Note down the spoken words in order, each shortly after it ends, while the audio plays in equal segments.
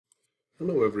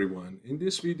Hello everyone. In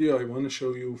this video I want to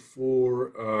show you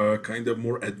four kind of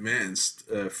more advanced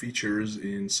features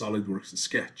in SolidWorks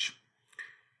Sketch.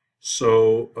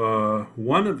 So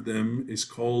one of them is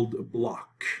called a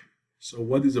block. So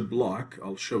what is a block?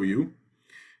 I'll show you.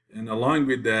 And along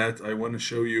with that I want to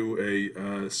show you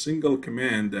a single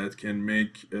command that can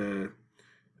make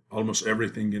almost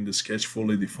everything in the sketch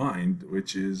fully defined,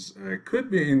 which is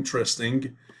could be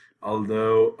interesting,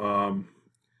 although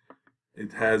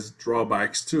it has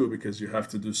drawbacks too because you have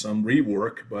to do some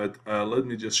rework, but let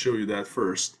me just show you that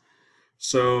first.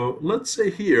 So let's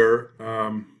say here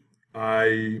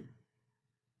I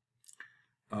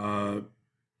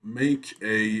make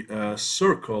a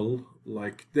circle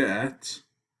like that,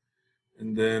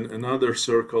 and then another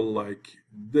circle like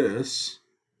this,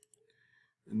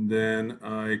 and then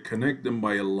I connect them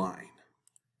by a line.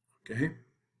 Okay.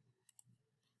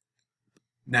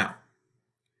 Now,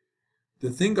 the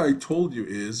thing I told you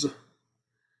is,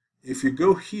 if you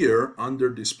go here under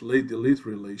Display Delete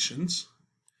Relations,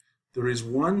 there is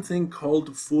one thing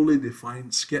called Fully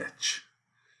Defined Sketch.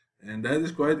 And that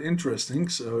is quite interesting.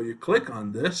 So you click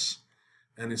on this,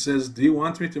 and it says, do you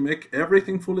want me to make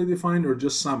everything fully defined or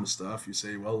just some stuff? You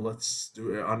say, well, let's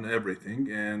do it on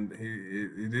everything. And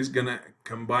it is going to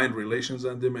combine relations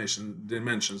and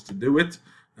dimensions to do it.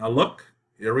 Now look,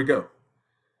 here we go.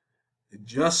 It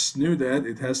just knew that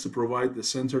it has to provide the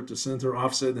center-to-center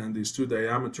offset and these two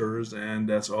diameters, and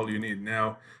that's all you need.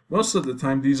 Now, most of the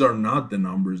time, these are not the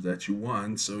numbers that you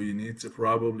want, so you need to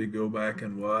probably go back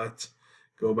and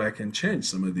go back and change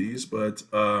some of these. But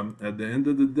at the end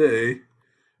of the day,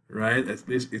 right, at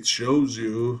least it shows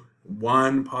you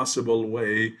one possible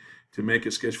way to make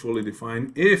a sketch fully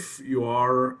defined if you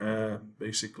are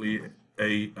basically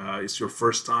it's your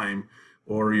first time,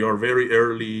 or you're very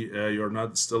early, you're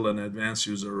not still an advanced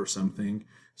user or something,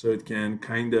 so it can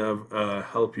kind of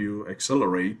help you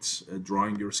accelerate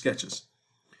drawing your sketches.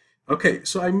 Okay,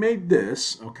 so I made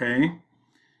this, okay,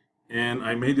 and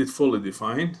I made it fully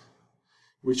defined,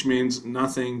 which means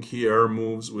nothing here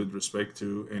moves with respect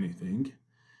to anything.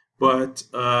 But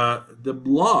the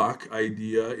block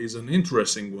idea is an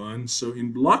interesting one. So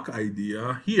in block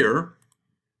idea here,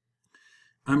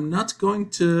 I'm not going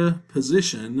to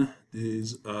position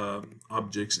these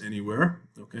objects anywhere,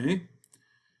 okay?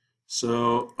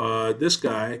 So this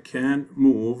guy can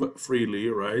move freely,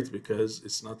 right? Because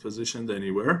it's not positioned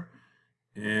anywhere.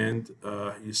 And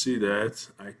you see that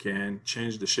I can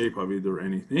change the shape of it or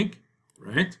anything,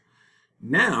 right?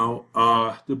 Now,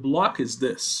 the block is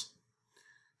this.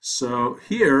 So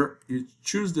here, you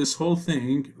choose this whole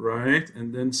thing, right?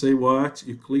 And then say what?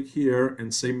 You click here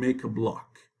and say make a block.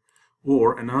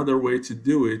 Or another way to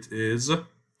do it is,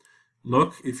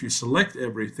 look, if you select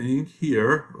everything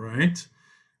here, right,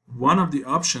 one of the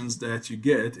options that you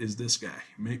get is this guy,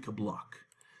 make a block.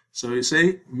 So you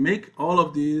say, make all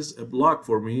of these a block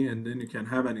for me, and then you can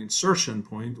have an insertion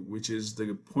point, which is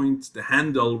the point, the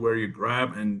handle where you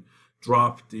grab and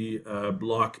drop the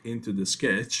block into the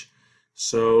sketch.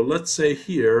 So let's say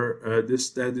here,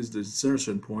 that is the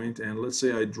insertion point, and let's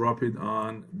say I drop it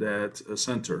on that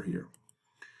center here.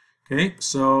 Okay,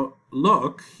 so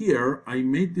look here, I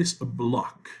made this a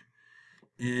block,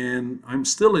 and I'm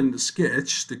still in the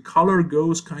sketch. The color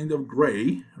goes kind of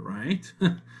gray, right?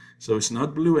 So it's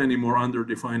not blue anymore,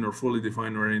 underdefined or fully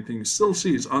defined or anything. You still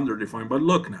see it's underdefined, but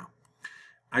look now.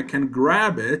 I can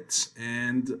grab it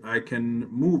and I can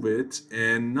move it,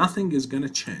 and nothing is going to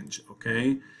change,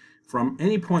 okay? From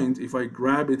any point, if I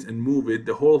grab it and move it,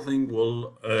 the whole thing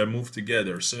will move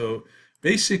together. So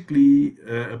basically,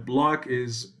 a block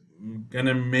is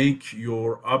gonna make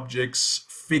your objects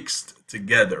fixed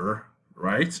together,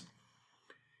 right?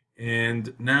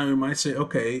 And now you might say,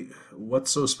 okay, what's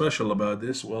so special about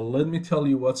this? Well, let me tell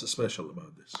you what's so special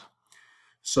about this.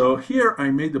 So here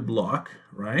I made a block,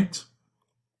 right?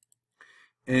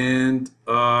 And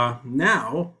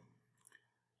now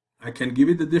I can give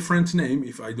it a different name.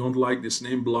 If I don't like this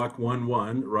name, block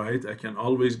 1, right? I can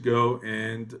always go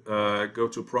and go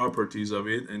to properties of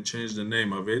it and change the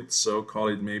name of it. So call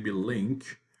it maybe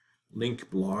link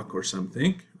block or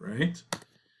something, right?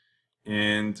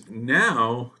 And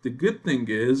now the good thing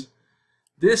is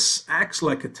this acts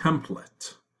like a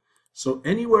template. So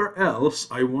anywhere else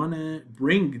I want to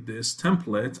bring this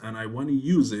template and I want to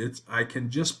use it, I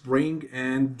can just bring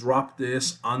and drop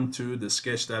this onto the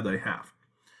sketch that I have.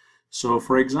 So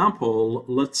for example,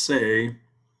 let's say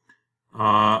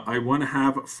I want to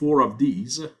have 4 of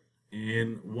these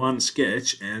in one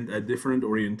sketch and at different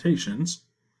orientations,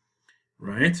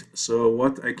 right? So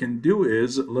what I can do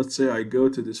is, let's say I go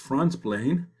to this front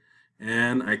plane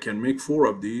and I can make 4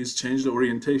 of these, change the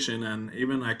orientation, and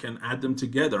even I can add them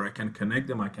together. I can connect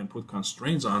them, I can put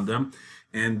constraints on them,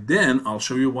 and then I'll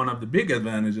show you one of the big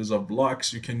advantages of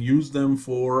blocks. You can use them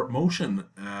for motion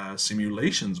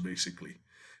simulations, basically.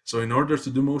 So in order to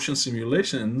do motion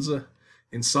simulations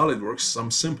in SolidWorks,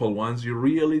 some simple ones, you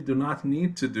really do not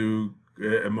need to do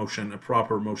a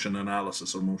proper motion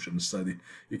analysis or motion study.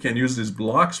 You can use these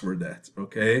blocks for that,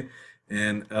 okay?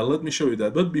 And let me show you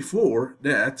that. But before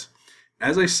that,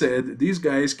 as I said, these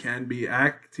guys can be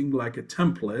acting like a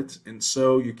template, and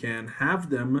so you can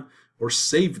have them or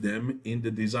save them in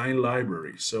the design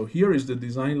library. So here is the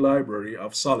design library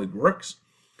of SolidWorks,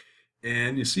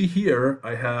 and you see here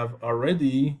I have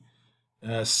already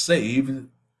saved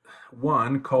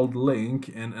one called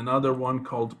link and another one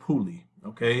called pulley,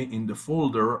 okay, in the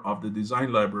folder of the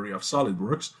design library of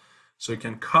SolidWorks. So you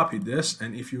can copy this,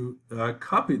 and if you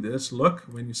copy this, look,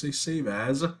 when you say save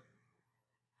as,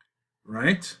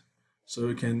 right? So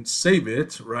you can save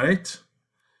it right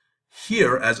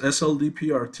here as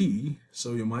SLDPRT.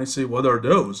 So you might say, what are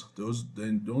those? Those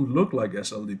then don't look like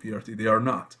SLDPRT. They are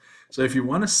not. So if you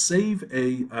want to save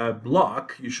a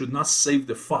block, you should not save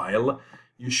the file.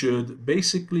 You should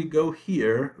basically go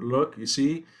here. Look, you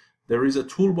see, there is a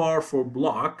toolbar for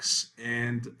blocks,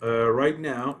 and right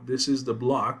now this is the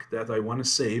block that I want to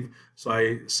save. So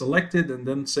I select it and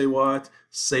then say what?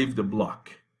 Save the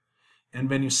block. And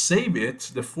when you save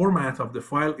it, the format of the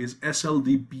file is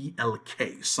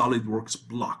SLDBLK, SolidWorks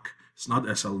block. It's not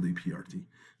SLDPRT.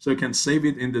 So you can save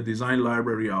it in the design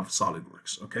library of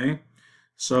SolidWorks, okay?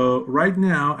 So right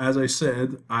now, as I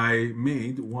said, I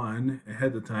made one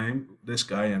ahead of time, this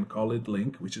guy, and call it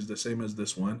link, which is the same as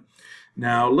this one.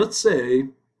 Now, let's say,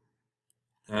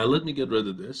 let me get rid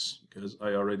of this because I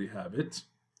already have it.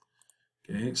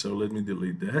 Okay, so let me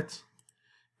delete that.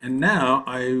 And now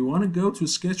I want to go to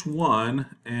sketch 1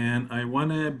 and I want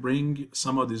to bring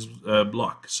some of this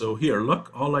block. So here,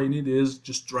 look, all I need is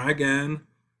just drag and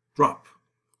drop.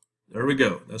 There we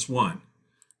go. That's 1.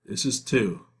 This is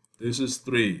 2. This is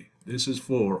 3. This is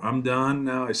 4. I'm done.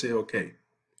 Now I say OK.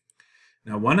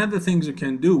 Now, one of the things you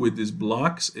can do with these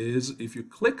blocks is if you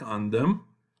click on them,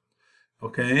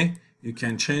 okay, you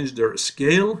can change their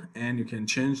scale and you can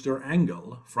change their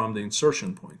angle from the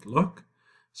insertion point. Look.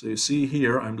 So you see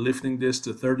here, I'm lifting this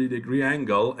to 30-degree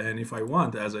angle, and if I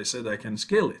want, as I said, I can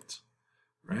scale it,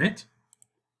 right?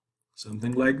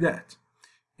 Something like that.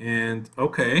 And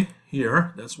okay,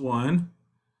 here, that's 1.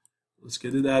 Let's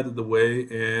get it out of the way,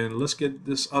 and let's get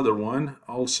this other one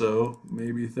also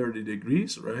maybe 30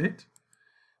 degrees, right?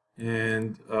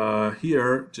 And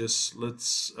here, just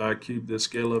let's keep the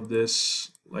scale of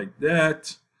this like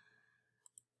that.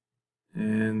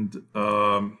 And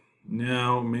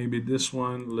now maybe this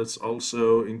one, let's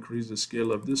also increase the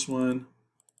scale of this one.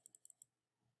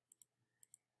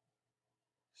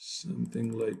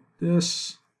 Something like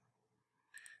this.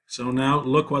 So now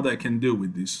look what I can do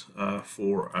with these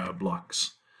 4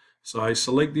 blocks. So I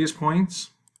select these points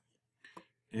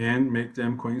and make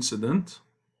them coincident.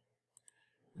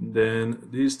 And then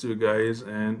these 2 guys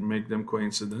and make them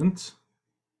coincident.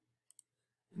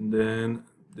 And then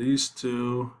these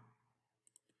 2.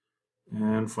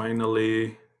 And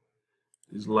finally,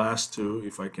 these last 2,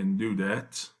 if I can do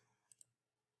that.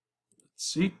 Let's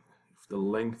see if the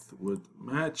length would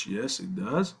match. Yes, it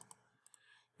does.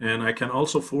 And I can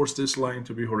also force this line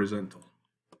to be horizontal,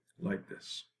 like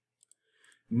this.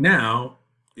 Now,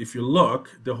 if you look,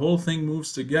 the whole thing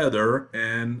moves together,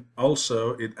 and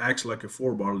also it acts like a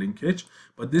 4-bar linkage,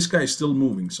 but this guy is still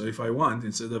moving. So if I want,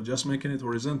 instead of just making it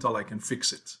horizontal, I can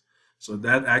fix it. So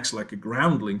that acts like a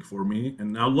ground link for me.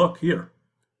 And now look here.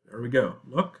 There we go.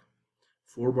 Look.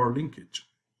 4-bar linkage.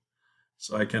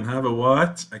 So I can have a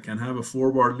what? I can have a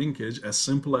 4-bar linkage as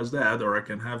simple as that, or I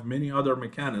can have many other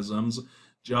mechanisms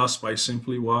just by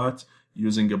simply what?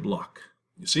 Using a block.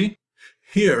 You see?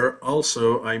 Here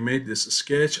also I made this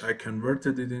sketch. I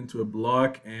converted it into a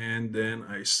block, and then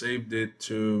I saved it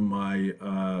to my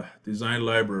design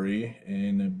library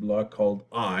in a block called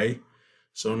I.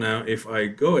 So now if I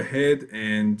go ahead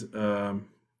and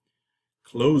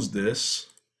close this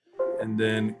and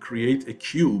then create a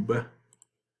cube,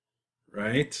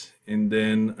 right? And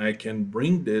then I can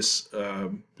bring this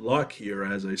block here,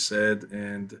 as I said,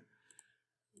 and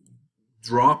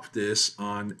drop this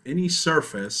on any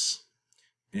surface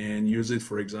and use it,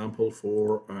 for example,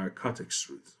 for cut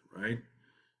extrude, right?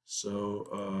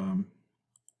 So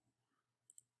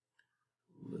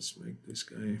let's make this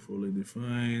guy fully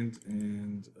defined,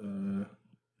 and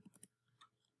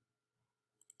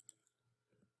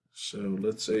so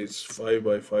let's say it's 5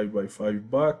 by 5 by 5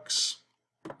 box.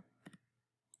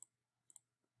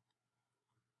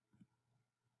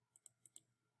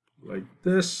 like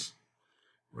this,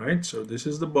 right? So this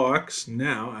is the box.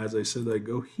 Now, as I said, I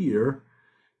go here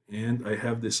and I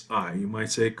have this eye. You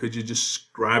might say, could you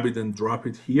just grab it and drop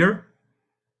it here?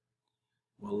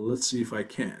 Well, let's see if I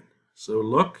can. So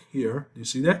look here, do you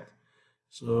see that?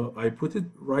 So I put it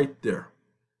right there.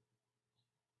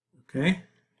 Okay,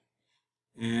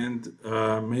 and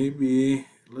maybe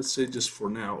let's say just for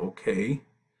now, okay.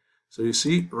 So you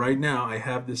see, right now I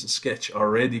have this sketch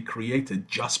already created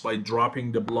just by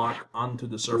dropping the block onto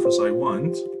the surface I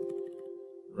want,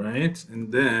 right?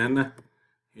 And then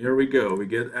here we go. We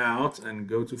get out and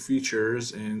go to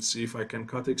features and see if I can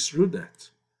cut extrude that.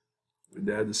 With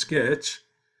that sketch,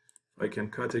 I can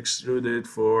cut extrude it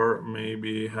for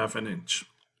maybe 1/2 inch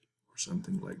or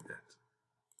something like that.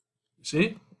 You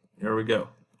see? Here we go.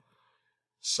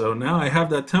 So now I have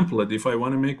that template. If I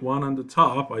want to make one on the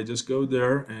top, I just go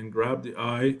there and grab the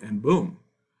eye and boom,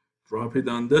 drop it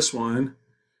on this one,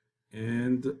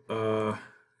 and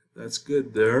that's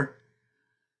good there.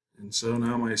 And so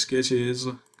now my sketch is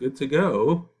good to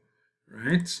go,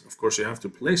 right? Of course you have to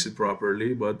place it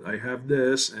properly, but I have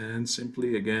this, and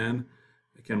simply again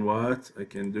I can I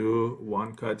can do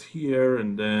one cut here,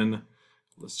 and then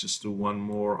let's just do one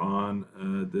more on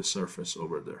this surface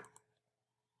over there.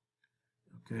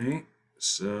 Okay,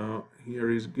 so here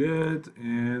is good,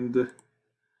 and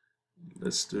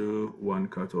let's do one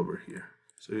cut over here.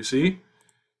 So you see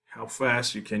how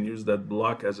fast you can use that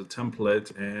block as a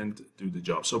template and do the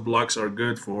job. So blocks are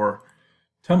good for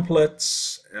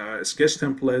templates, sketch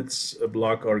templates. A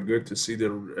block are good to see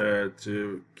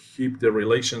to keep the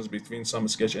relations between some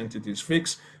sketch entities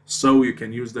fixed, so you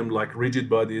can use them like rigid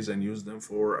bodies and use them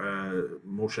for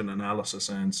motion analysis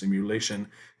and simulation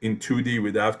in 2D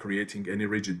without creating any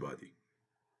rigid body.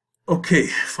 Okay,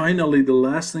 finally the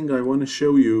last thing I want to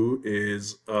show you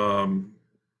is I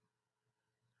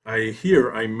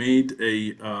made a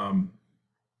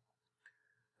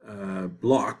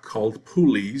block called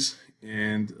pulleys,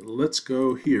 and let's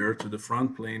go here to the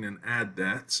front plane and add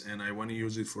that, and I want to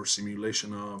use it for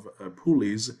simulation of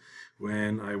pulleys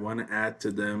when I want to add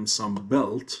to them some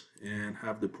belt and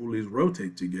have the pulleys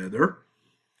rotate together.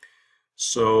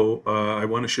 So I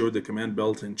want to show the command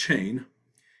belt and chain.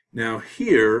 Now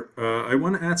here I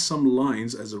want to add some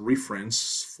lines as a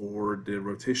reference for the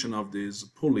rotation of these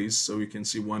pulleys, so you can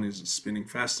see one is spinning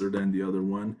faster than the other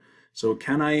one. So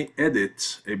can I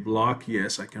edit a block?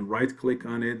 Yes, I can right click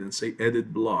on it and say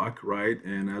edit block, right?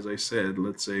 And as I said,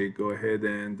 let's say go ahead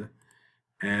and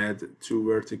add 2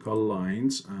 vertical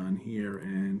lines on here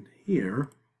and here.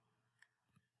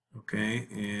 Okay,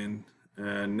 and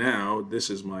now this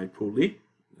is my pulley.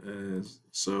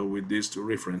 So with these 2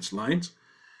 reference lines.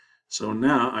 So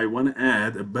now I want to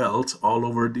add a belt all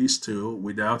over these 2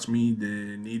 without me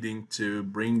needing to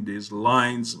bring these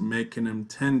lines, making them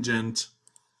tangent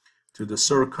to the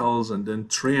circles, and then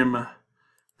trim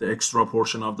the extra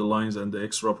portion of the lines and the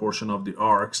extra portion of the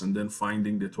arcs, and then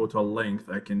finding the total length.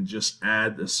 I can just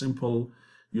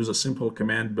use a simple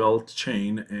command belt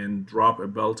chain and drop a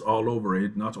belt all over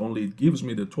it. Not only it gives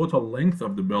me the total length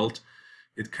of the belt,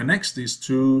 it connects these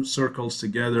 2 circles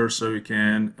together so you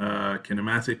can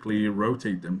kinematically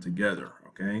rotate them together,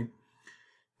 okay?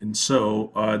 And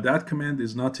so that command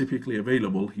is not typically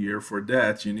available here. For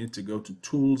that, you need to go to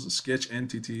Tools, Sketch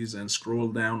Entities, and scroll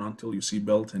down until you see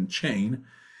Belt and Chain.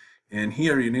 And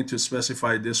here you need to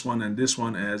specify this one and this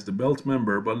one as the belt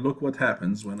member. But look what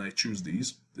happens when I choose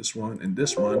these, this one and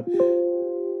this one,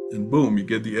 and boom, you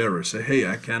get the error. Say, hey,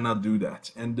 I cannot do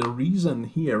that. And the reason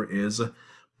here is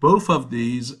both of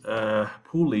these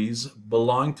pulleys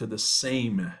belong to the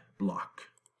same block.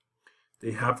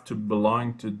 They have to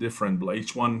belong to different blocks.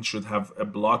 Each one should have a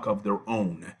block of their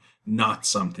own, not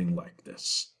something like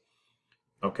this.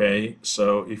 Okay,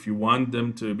 so if you want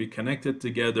them to be connected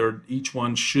together, each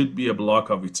one should be a block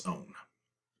of its own.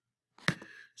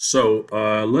 So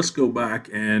let's go back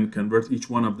and convert each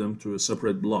one of them to a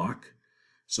separate block.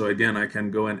 So again, I can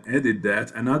go and edit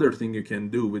that. Another thing you can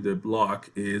do with a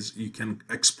block is you can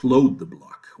explode the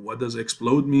block. What does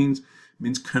explode means? It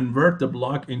means convert the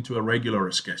block into a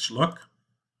regular sketch. Look.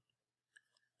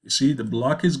 You see, the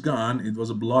block is gone. It was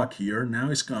a block here.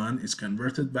 Now it's gone. It's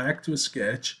converted back to a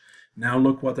sketch. Now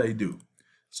look what I do.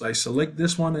 So I select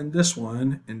this one,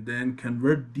 and then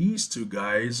convert these 2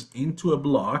 guys into a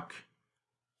block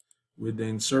with the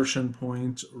insertion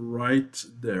point right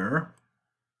there.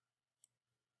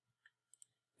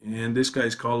 And this guy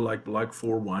is called like block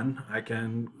 4.1. I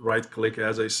can right click,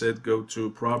 as I said, go to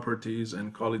properties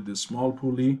and call it the small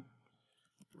pulley,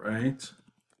 right?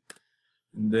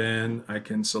 And then I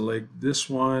can select this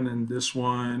one, and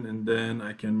then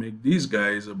I can make these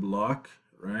guys a block,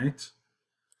 right?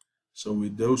 So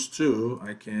with those two,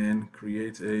 I can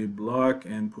create a block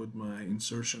and put my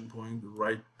insertion point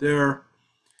right there.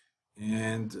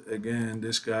 And again,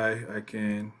 this guy, I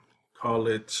can call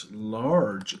it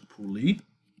large pulley.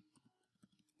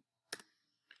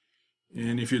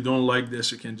 And if you don't like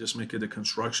this, you can just make it a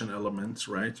construction element,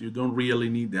 right? You don't really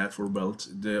need that for belt.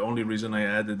 The only reason I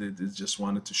added it is just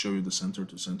wanted to show you the center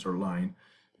to center line.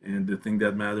 And the thing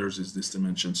that matters is this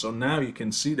dimension. So now you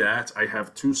can see that I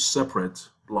have two separate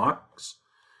blocks,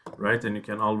 right? And you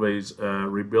can always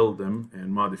rebuild them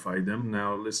and modify them.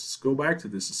 Now let's go back to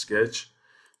this sketch,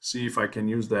 see if I can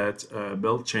use that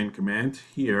belt chain command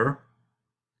here.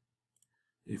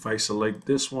 If I select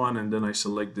this one and then I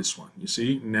select this one, you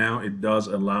see, now it does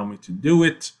allow me to do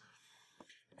it.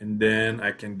 And then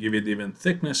I can give it even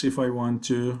thickness if I want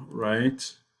to, right?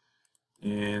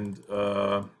 And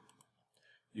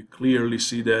you clearly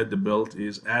see that the belt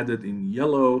is added in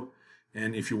yellow.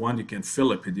 And if you want, you can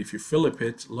flip it. If you flip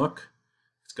it, look,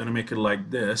 it's going to make it like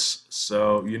this.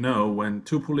 So, you know, when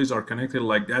two pulleys are connected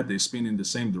like that, they spin in the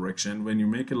same direction. When you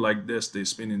make it like this, they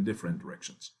spin in different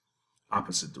directions,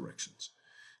 opposite directions.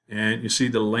 And you see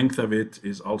the length of it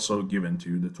is also given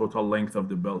to you. The total length of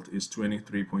the belt is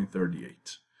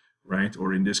 23.38, right?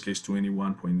 Or in this case,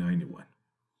 21.91.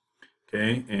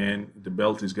 Okay, and the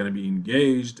belt is going to be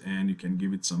engaged, and you can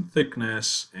give it some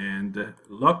thickness. And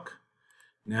look,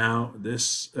 now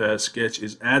this sketch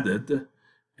is added.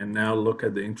 And now look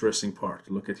at the interesting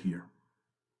part. Look at here.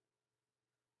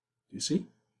 You see?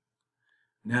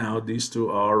 Now these two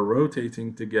are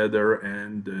rotating together,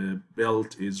 and the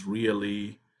belt is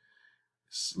really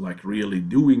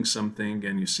doing something,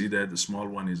 and you see that the small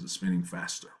one is spinning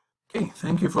faster. Okay,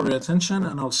 thank you for your attention,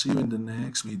 and I'll see you in the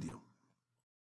next video.